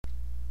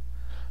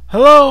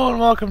Hello and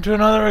welcome to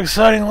another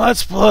exciting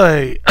Let's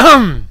Play,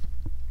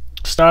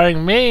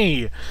 starring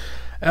me,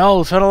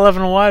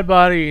 L1011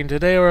 Widebody, and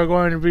today we're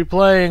going to be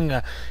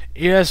playing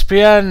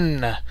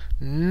ESPN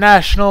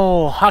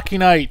National Hockey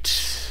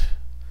Night.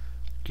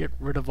 Get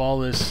rid of all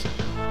this.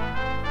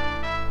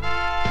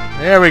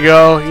 There we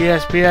go,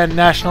 ESPN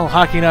National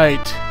Hockey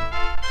Night.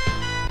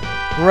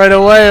 Right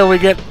away we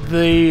get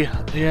the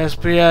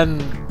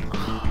ESPN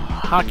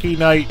Hockey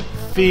Night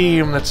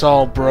theme that's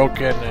all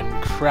broken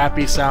and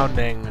crappy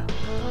sounding,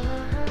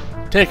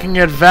 taking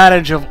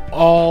advantage of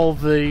all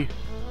the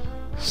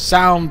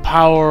sound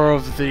power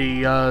of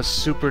the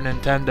Super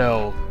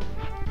Nintendo.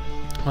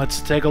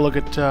 Let's take a look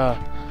at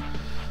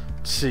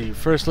let's see,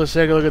 first let's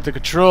take a look at the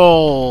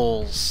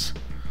controls.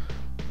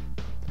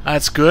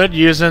 That's good,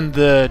 using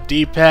the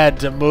D-pad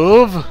to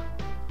move.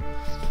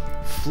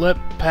 Flip,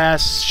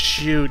 pass,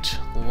 shoot,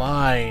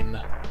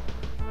 line,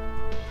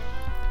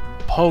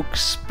 poke,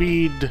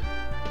 speed.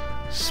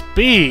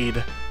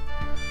 Speed?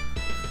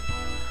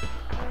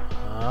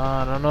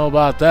 I don't know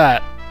about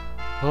that.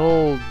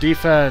 Hold,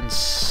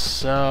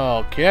 defense.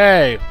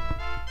 Okay.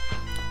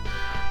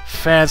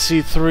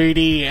 Fancy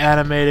 3D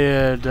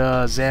animated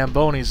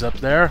Zambonis up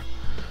there.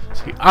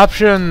 See,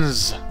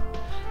 options.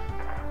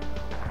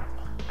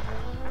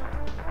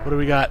 What do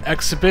we got?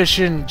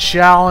 Exhibition,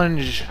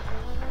 challenge.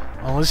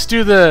 Well, let's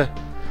do the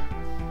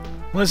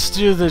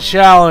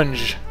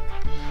challenge.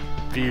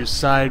 View,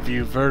 side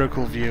view,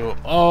 vertical view.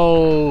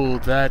 Oh,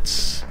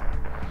 that's...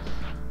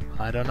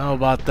 I don't know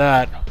about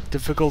that.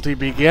 Difficulty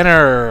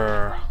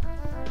beginner.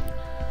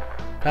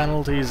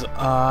 Penalties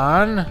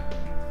on.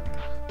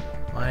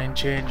 Line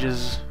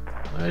changes.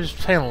 I'm just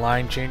saying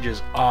line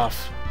changes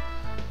off.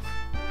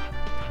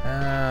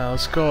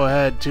 Let's go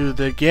ahead to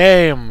the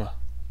game.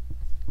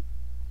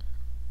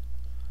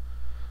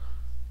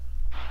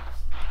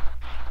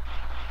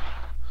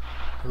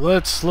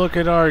 Let's look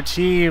at our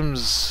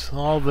teams,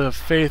 all the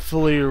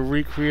faithfully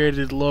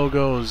recreated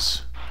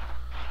logos.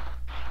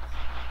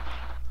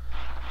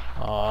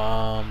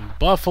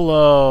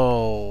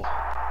 Buffalo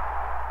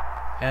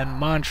and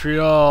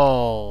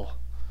Montreal.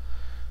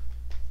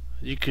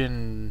 You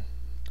can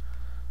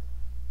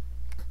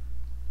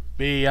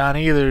be on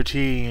either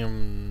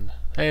team.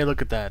 Hey,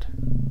 look at that.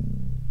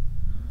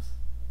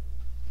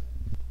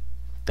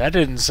 That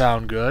didn't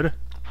sound good.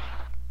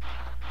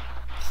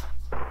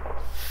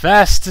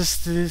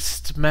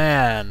 Fastest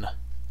man.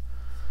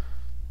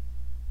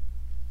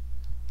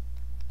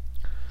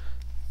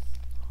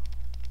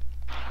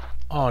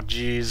 Oh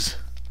jeez.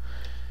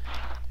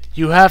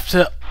 You have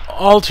to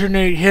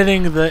alternate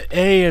hitting the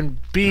A and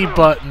B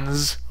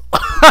buttons.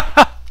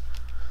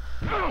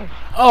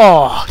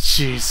 Oh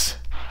jeez.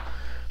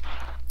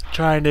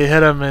 Trying to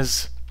hit him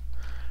is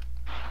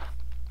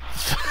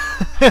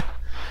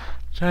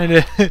trying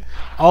to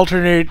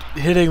alternate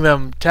hitting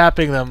them,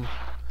 tapping them.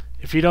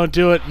 If you don't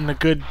do it in a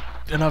good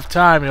enough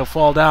time, he'll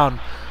fall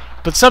down.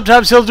 But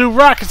sometimes he'll do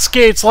rocket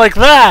skates like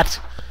that!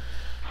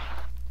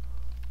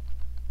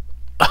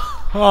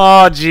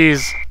 Oh,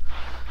 jeez.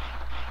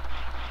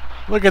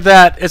 Look at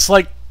that. It's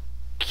like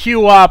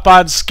Q-Wop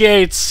on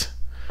skates.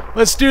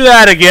 Let's do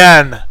that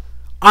again.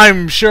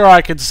 I'm sure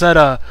I could set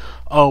a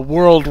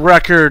world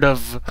record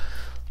of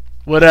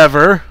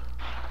whatever.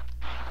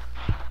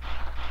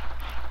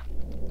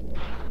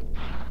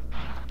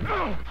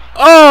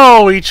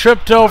 Oh, he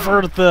tripped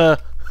over the...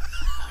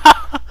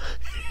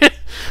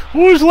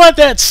 Who's let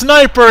that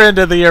sniper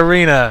into the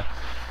arena?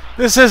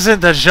 This isn't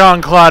the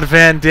Jean-Claude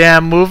Van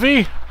Damme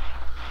movie.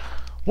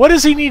 What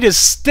does he need his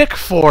stick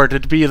for to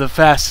be the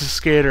fastest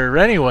skater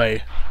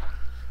anyway?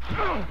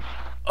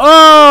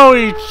 Oh,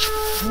 he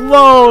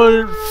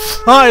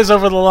flies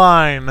over the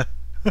line.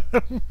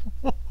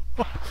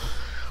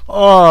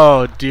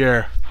 Oh,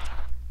 dear.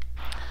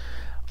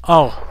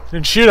 Oh,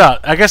 and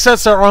shootout. I guess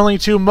that's our only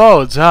two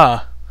modes,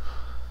 huh?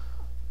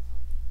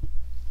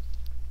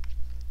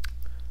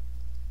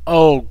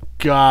 Oh,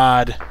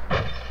 God.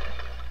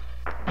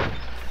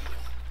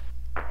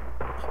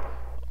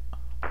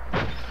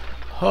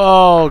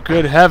 Oh,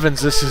 good heavens,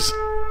 this is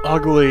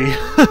ugly.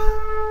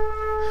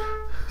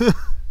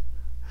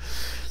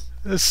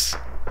 This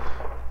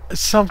is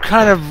some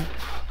kind of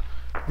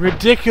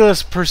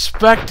ridiculous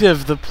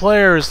perspective. The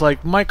player is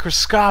like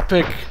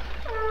microscopic.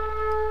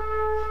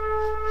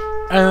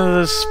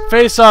 And the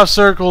face-off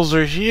circles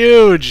are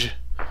huge.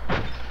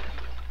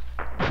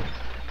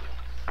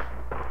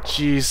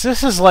 Jeez,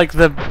 this is like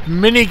the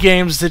mini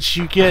games that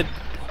you get,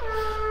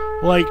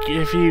 like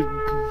if you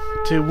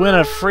to win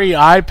a free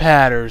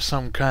iPad or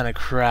some kind of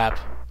crap.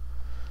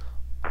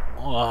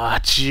 Oh,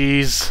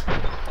 jeez.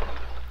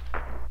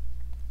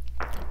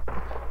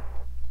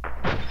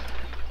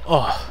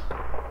 Oh,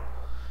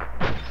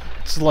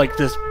 it's like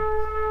this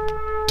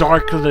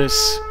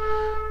darkness,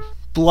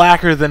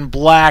 blacker than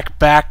black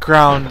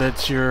background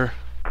that you're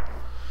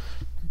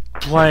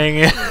playing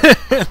in.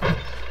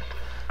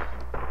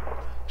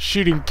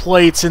 Shooting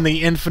plates in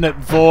the infinite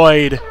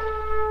void.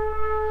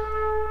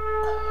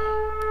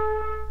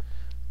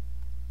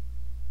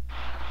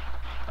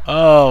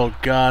 Oh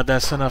god,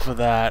 that's enough of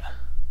that.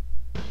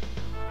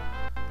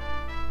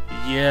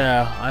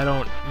 Yeah, I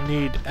don't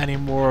need any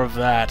more of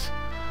that.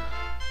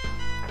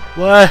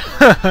 What?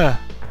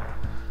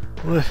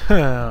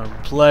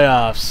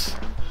 Playoffs.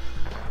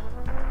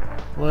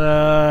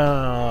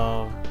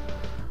 Well,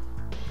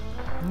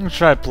 let's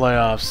try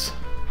playoffs.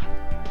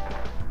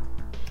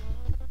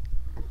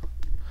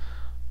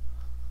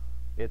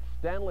 It's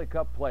Stanley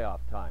Cup playoff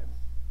time.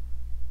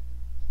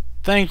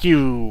 Thank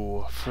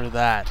you for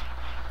that.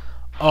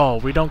 Oh,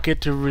 we don't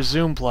get to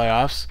resume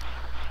playoffs.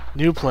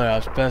 New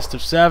playoffs, best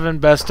of 7,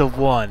 best of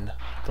 1.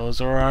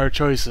 Those are our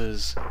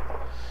choices.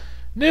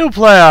 New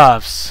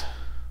playoffs.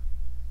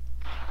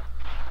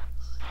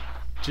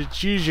 To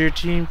choose your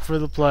team for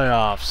the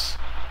playoffs.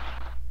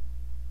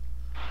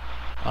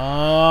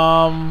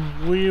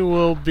 We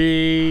will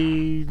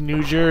be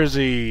New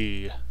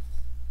Jersey.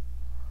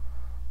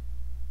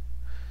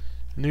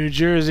 New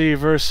Jersey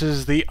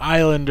versus the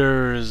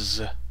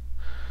Islanders.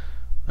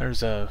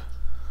 There's a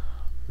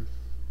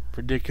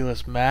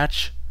ridiculous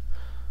match.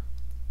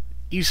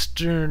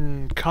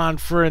 Eastern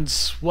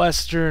Conference,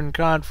 Western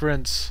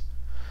Conference.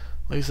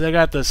 At least they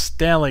got the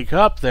Stanley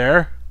Cup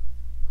there.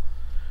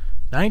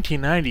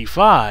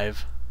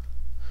 1995.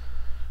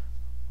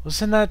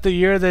 Wasn't that the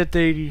year that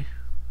they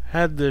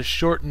had the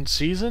shortened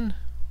season?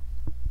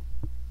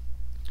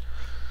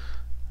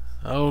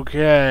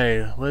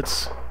 Okay,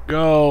 let's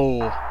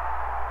go.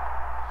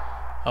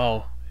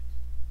 Oh.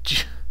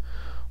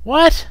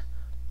 What?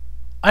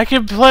 I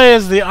can play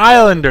as the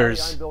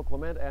Islanders. I'm Bill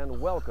Clement,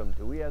 and welcome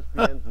to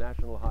ESPN's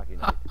National Hockey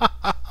Night.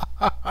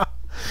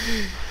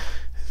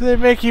 They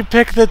make you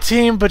pick the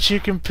team, but you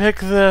can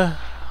play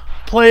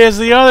as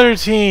the other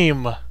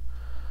team.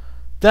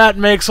 That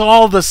makes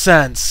all the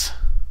sense.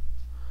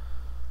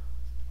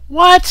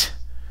 What?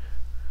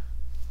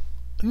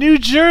 New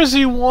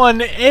Jersey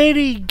won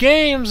 80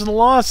 games and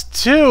lost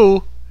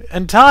 2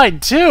 and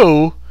tied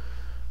 2?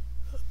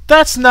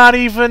 That's not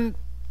even...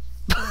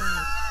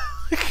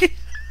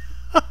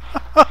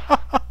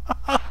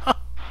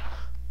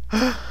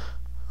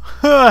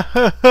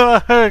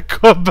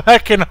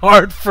 Quebec and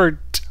Hartford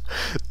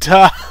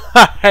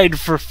tied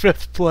for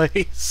 5th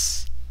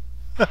place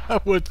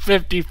with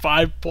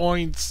 55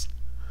 points.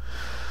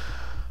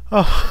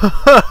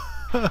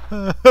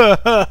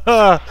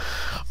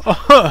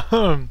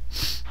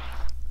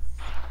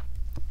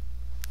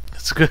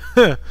 It's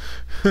good.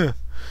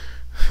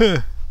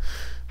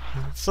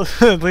 So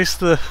at least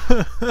the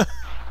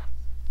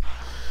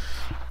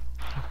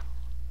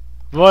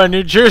boy,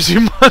 New Jersey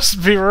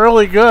must be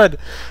really good.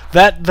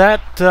 That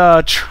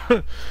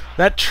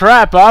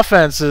trap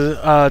defense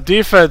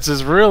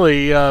is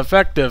really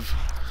effective.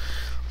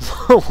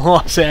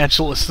 Los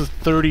Angeles is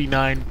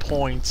 39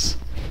 points.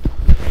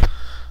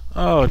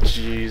 Oh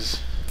jeez.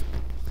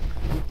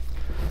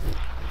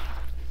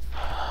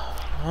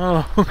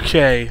 Oh,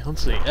 okay,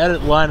 let's see.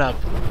 Edit lineup.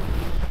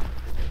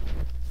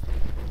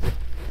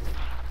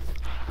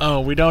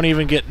 Oh, we don't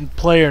even get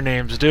player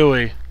names, do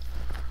we?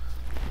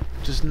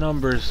 Just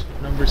numbers.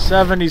 Number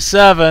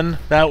 77,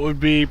 that would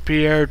be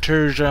Pierre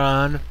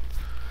Turgeon.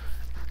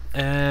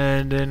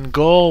 And in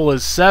goal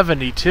is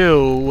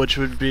 72, which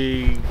would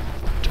be...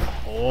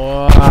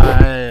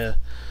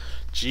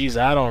 Jeez,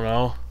 I don't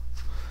know.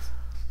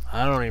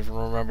 I don't even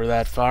remember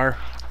that far.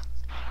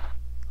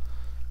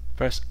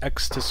 Press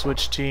X to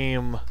switch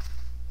team.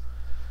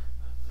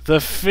 The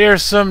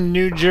fearsome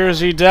New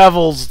Jersey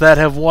Devils that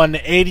have won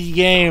 80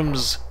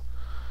 games.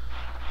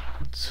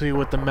 Let's see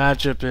what the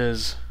matchup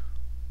is.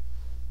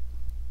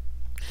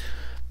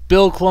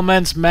 Bill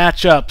Clement's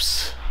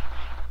matchups.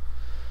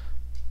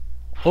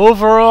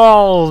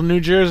 Overall, New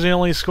Jersey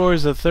only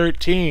scores a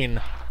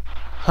 13.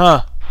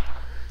 Huh.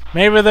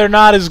 Maybe they're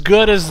not as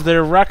good as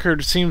their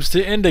record seems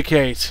to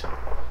indicate.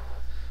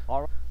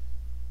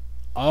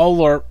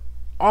 Aller.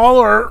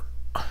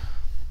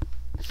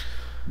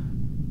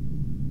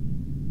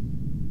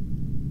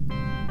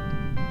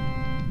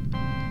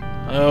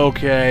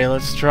 Okay,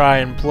 let's try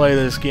and play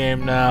this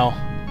game now.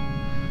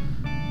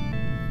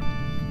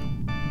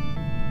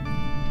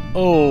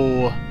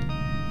 Oh.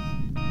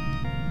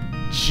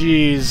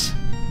 Jeez.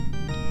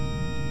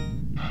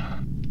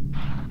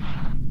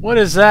 What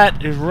is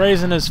that? He's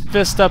raising his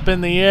fist up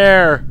in the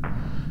air.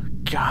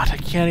 God, I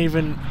can't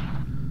even...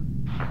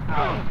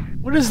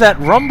 What is that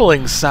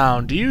rumbling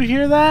sound? Do you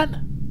hear that?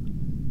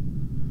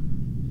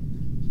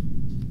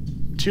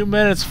 2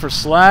 minutes for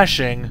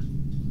slashing.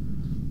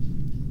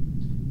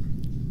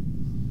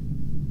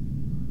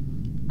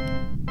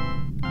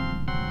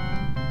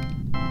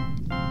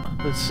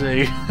 Let's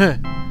see.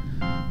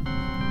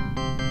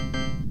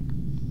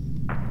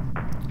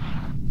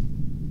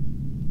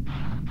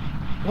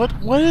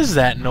 What is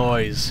that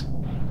noise?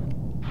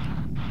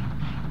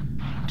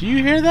 Do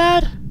you hear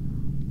that?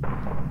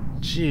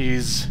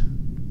 Jeez.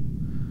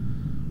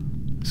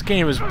 This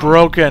game is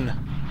broken.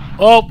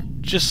 Oh,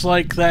 just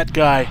like that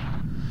guy.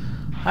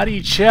 How do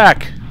you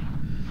check?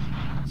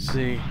 Let's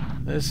see.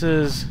 This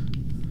is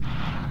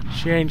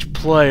change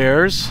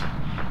players.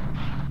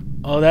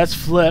 Oh, that's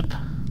flip.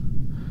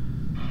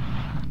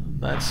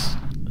 That's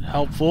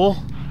helpful.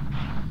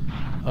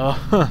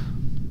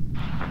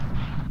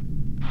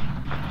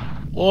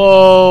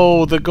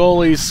 Whoa, the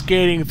goalie's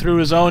skating through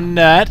his own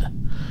net.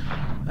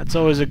 That's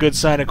always a good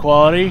sign of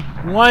quality.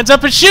 Winds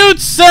up and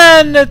shoots,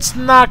 and it's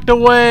knocked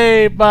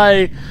away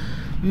by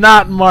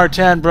not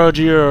Martin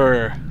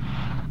Brodeur.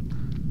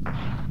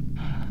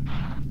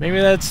 Maybe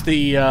that's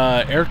the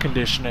air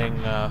conditioning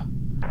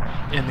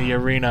in the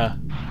arena.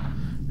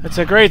 That's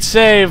a great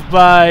save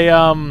by,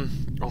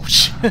 oh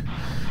shit.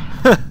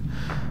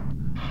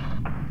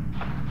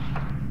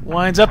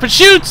 Winds up and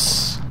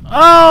shoots!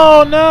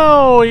 Oh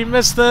no, he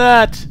missed the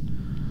net.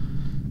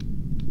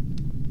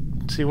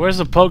 Let's see, where's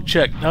the poke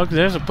check? No,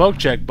 there's a poke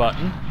check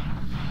button.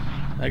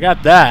 I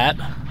got that.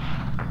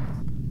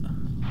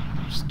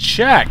 Just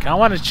check. I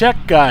want to check,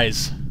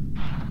 guys.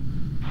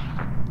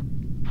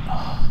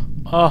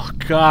 Oh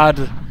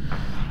god.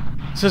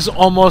 This is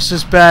almost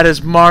as bad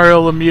as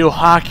Mario Lemieux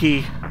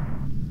hockey.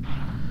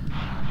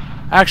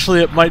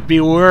 Actually, it might be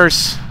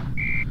worse.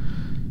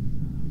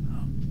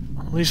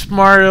 At least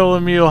Mario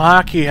Lemieux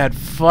hockey had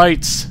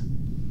fights.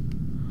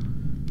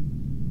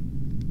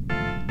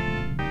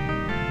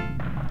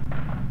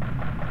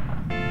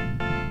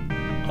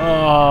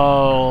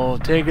 Oh,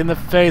 taking the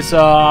face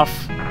off.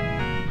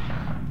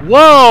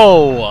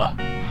 Whoa!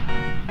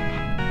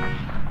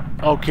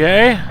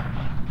 Okay.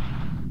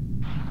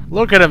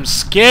 Look at him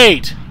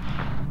skate.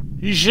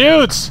 He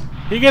shoots.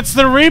 He gets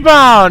the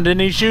rebound, and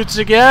he shoots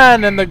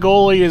again, and the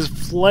goalie is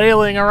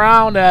flailing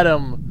around at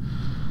him.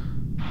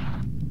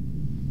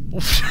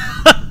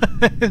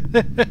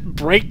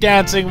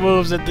 Breakdancing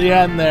moves at the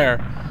end there.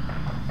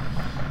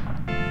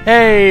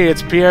 Hey,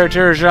 it's Pierre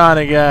Turgeon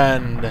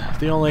again.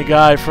 The only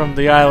guy from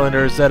the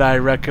Islanders that I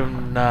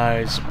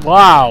recognize.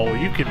 Wow,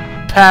 you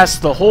can pass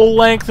the whole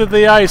length of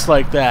the ice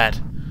like that.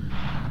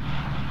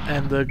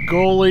 And the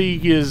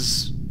goalie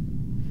is...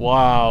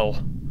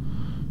 wow.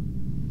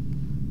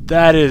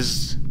 That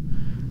is...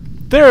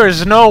 there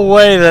is no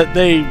way that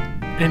they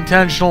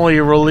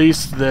intentionally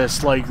released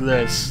this like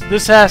this.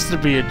 This has to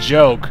be a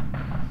joke.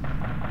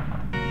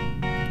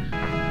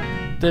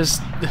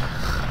 This...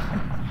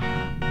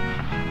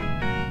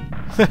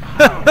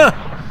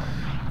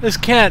 this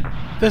can't...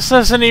 this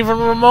doesn't even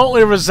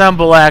remotely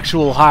resemble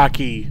actual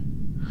hockey.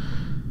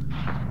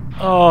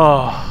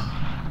 Oh...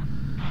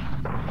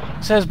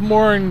 this has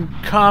more in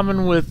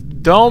common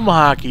with dome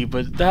hockey,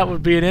 but that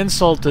would be an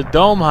insult to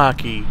dome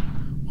hockey.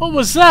 What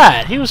was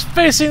that? He was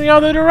facing the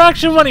other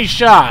direction when he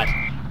shot!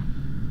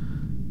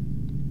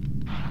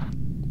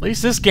 At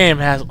least this game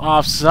has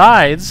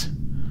offsides.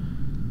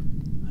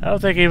 I don't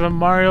think even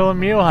Mario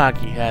Lemieux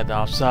hockey had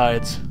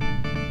offsides.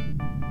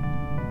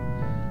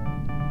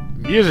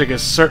 Music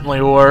is certainly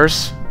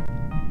worse.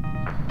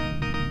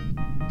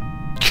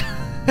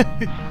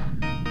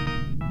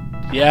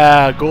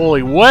 Yeah,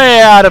 goalie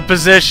way out of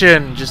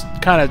position, just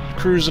kind of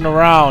cruising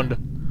around.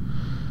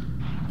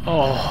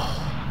 Oh.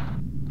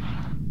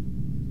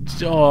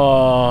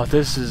 Oh,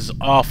 this is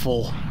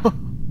awful.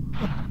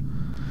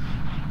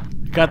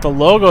 Got the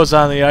logos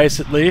on the ice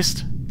at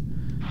least.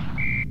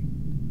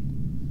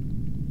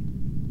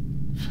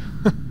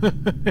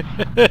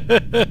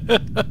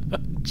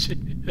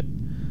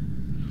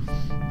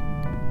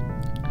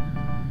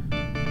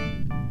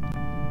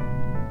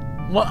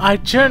 Well, I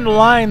turned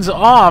lines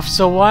off,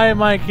 so why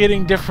am I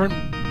getting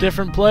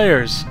different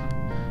players?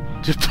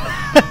 Just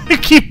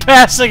keep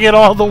passing it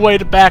all the way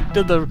back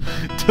to the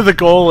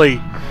goalie.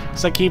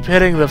 Because I keep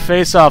hitting the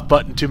face-off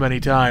button too many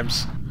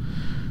times.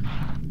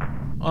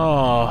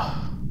 Oh.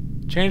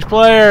 Change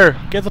player!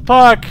 Get the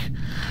puck!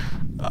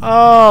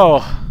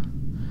 Oh.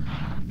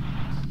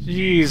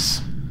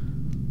 Jeez.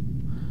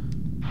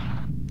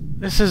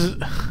 This is...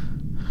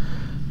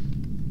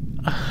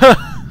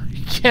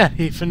 you can't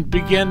even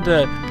begin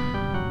to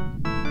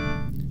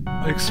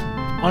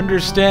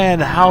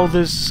understand how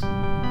this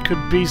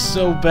could be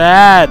so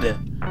bad.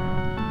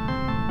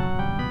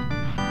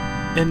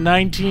 In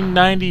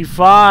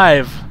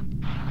 1995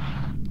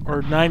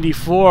 or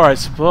 94, I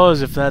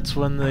suppose, if that's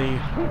when the...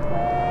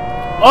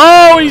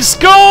 oh, he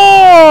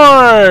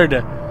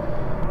scored!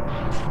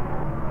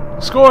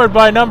 Scored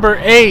by number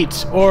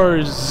 8 or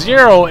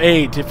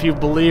 08 if you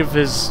believe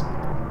his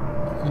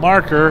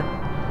marker.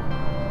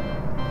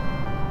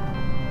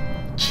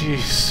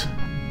 Jeez.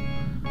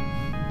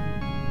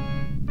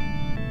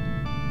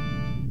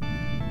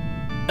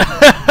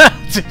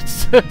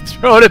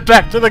 Throwing it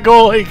back to the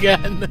goalie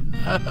again.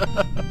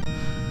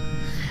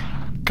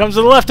 Comes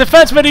to the left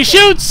defenseman, he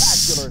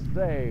shoots!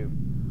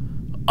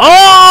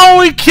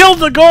 Oh, he killed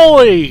the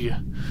goalie!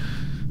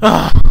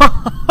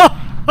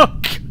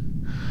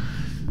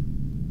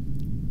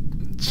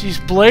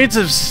 Jeez, Blades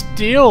of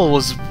Steel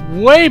was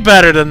way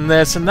better than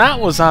this, and that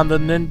was on the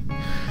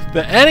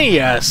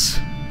NES.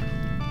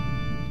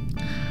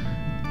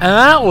 And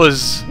that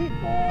was...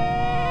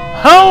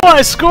 oh,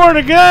 I scored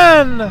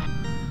again!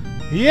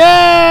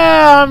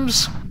 Yeah,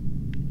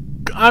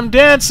 I'm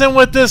dancing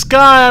with this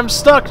guy I'm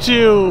stuck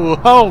to.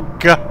 Oh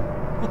god.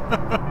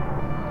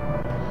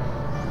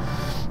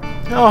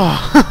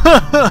 Oh.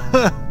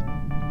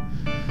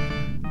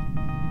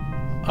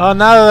 Oh,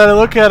 now that I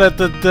look at it,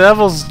 the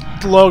Devil's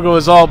logo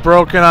is all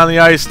broken on the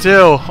ice too.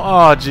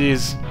 Oh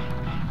jeez.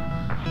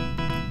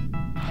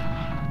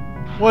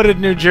 What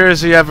did New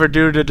Jersey ever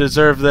do to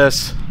deserve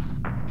this?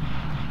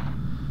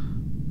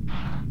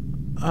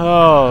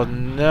 Oh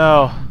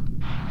no.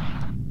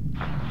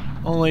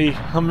 Only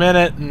a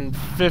minute and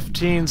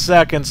 15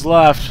 seconds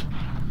left.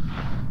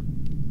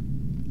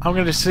 I'm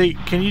gonna see.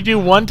 Can you do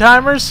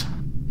one-timers?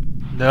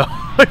 No.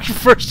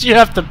 First you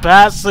have to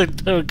pass it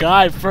to a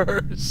guy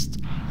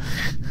first.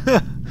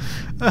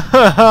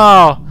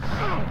 Oh.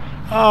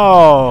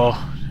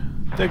 Oh.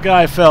 The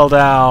guy fell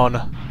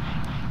down.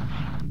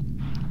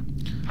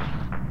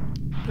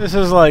 This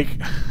is like...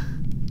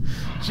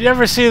 Did you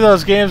ever see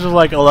those games of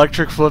like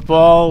electric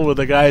football where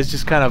the guys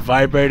just kind of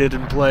vibrated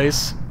in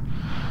place?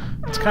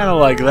 It's kind of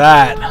like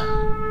that.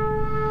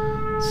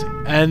 It's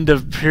the end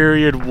of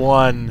period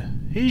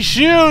 1. He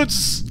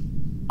shoots!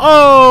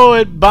 Oh,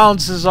 it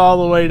bounces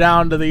all the way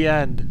down to the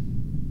end.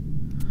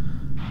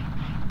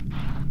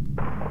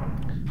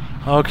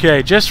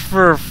 Okay, just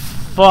for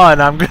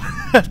fun, I'm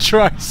gonna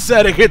try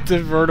setting it to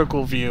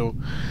vertical view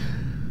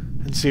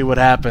and see what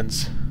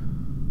happens.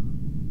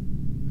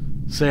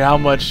 See how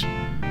much...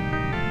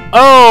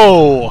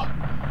 Oh!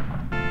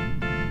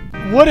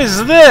 What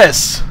is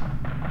this?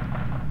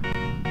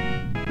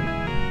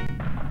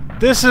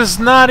 This is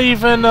not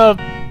even a...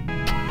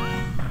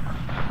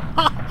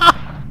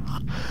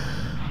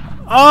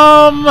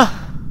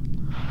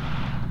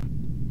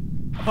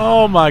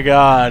 Oh my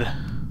god.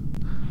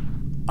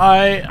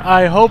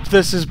 I hope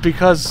this is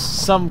because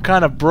some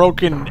kind of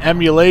broken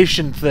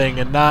emulation thing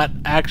and not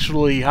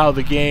actually how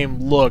the game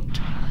looked.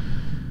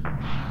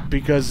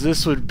 Because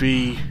this would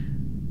be...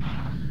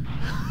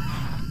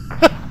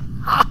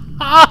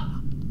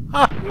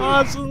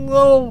 It's a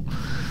little...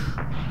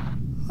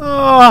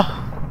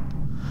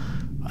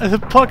 the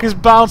puck is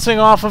bouncing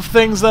off of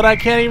things that I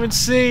can't even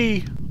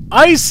see.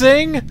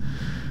 Icing?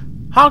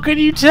 How can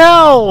you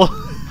tell?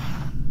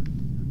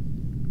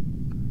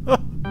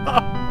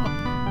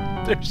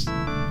 There's...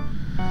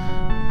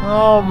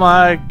 Oh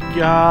my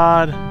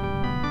god.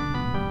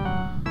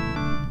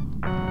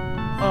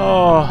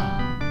 Oh.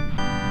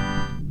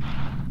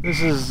 This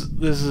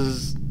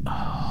is...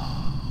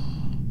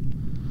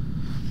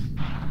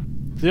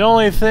 The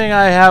only thing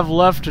I have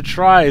left to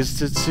try is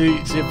to see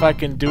if I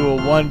can do a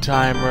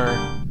one-timer.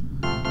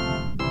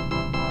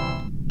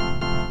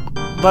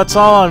 That's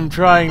all I'm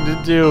trying to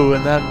do,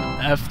 and then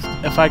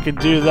if I can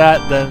do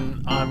that,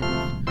 then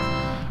I'm...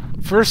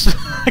 First,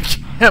 I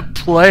can't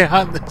play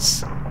on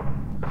this.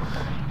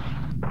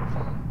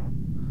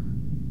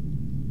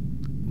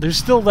 There's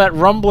still that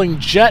rumbling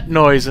jet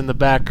noise in the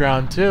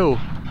background, too.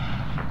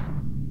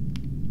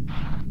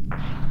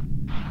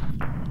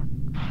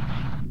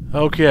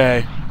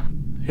 Okay.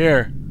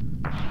 Here.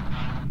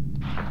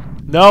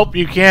 Nope,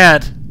 you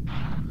can't.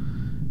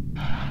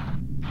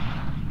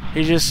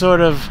 He just sort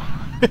of...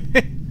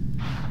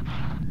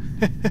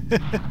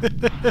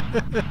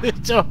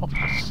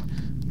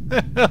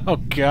 Oh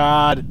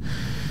god.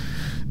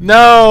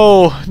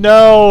 No!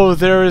 No!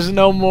 There is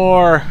no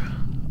more.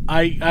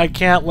 I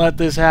can't let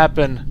this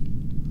happen.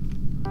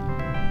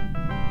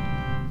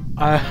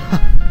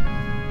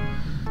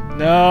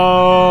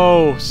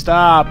 No!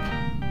 Stop!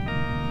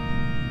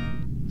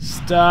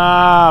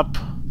 Stop!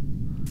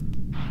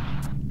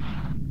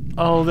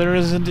 Oh, there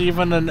isn't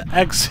even an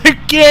exit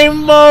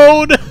game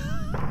mode!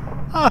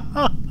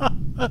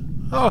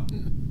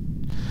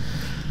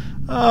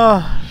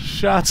 Oh,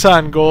 shots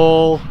on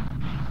goal.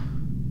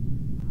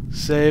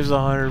 Saves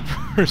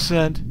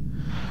 100%.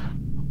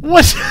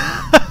 What?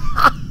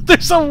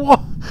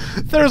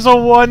 There's a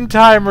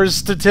one-timer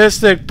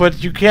statistic,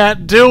 but you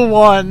can't do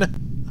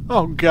one.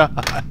 Oh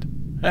god.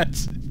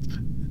 That's...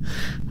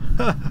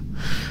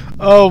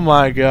 Oh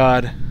my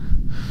god.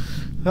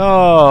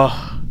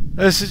 Oh,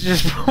 this is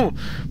just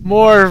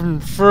more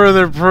and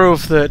further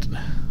proof that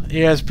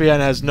ESPN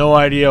has no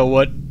idea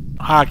what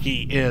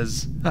hockey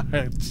is.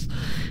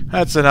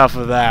 That's enough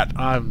of that.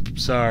 I'm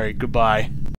sorry. Goodbye.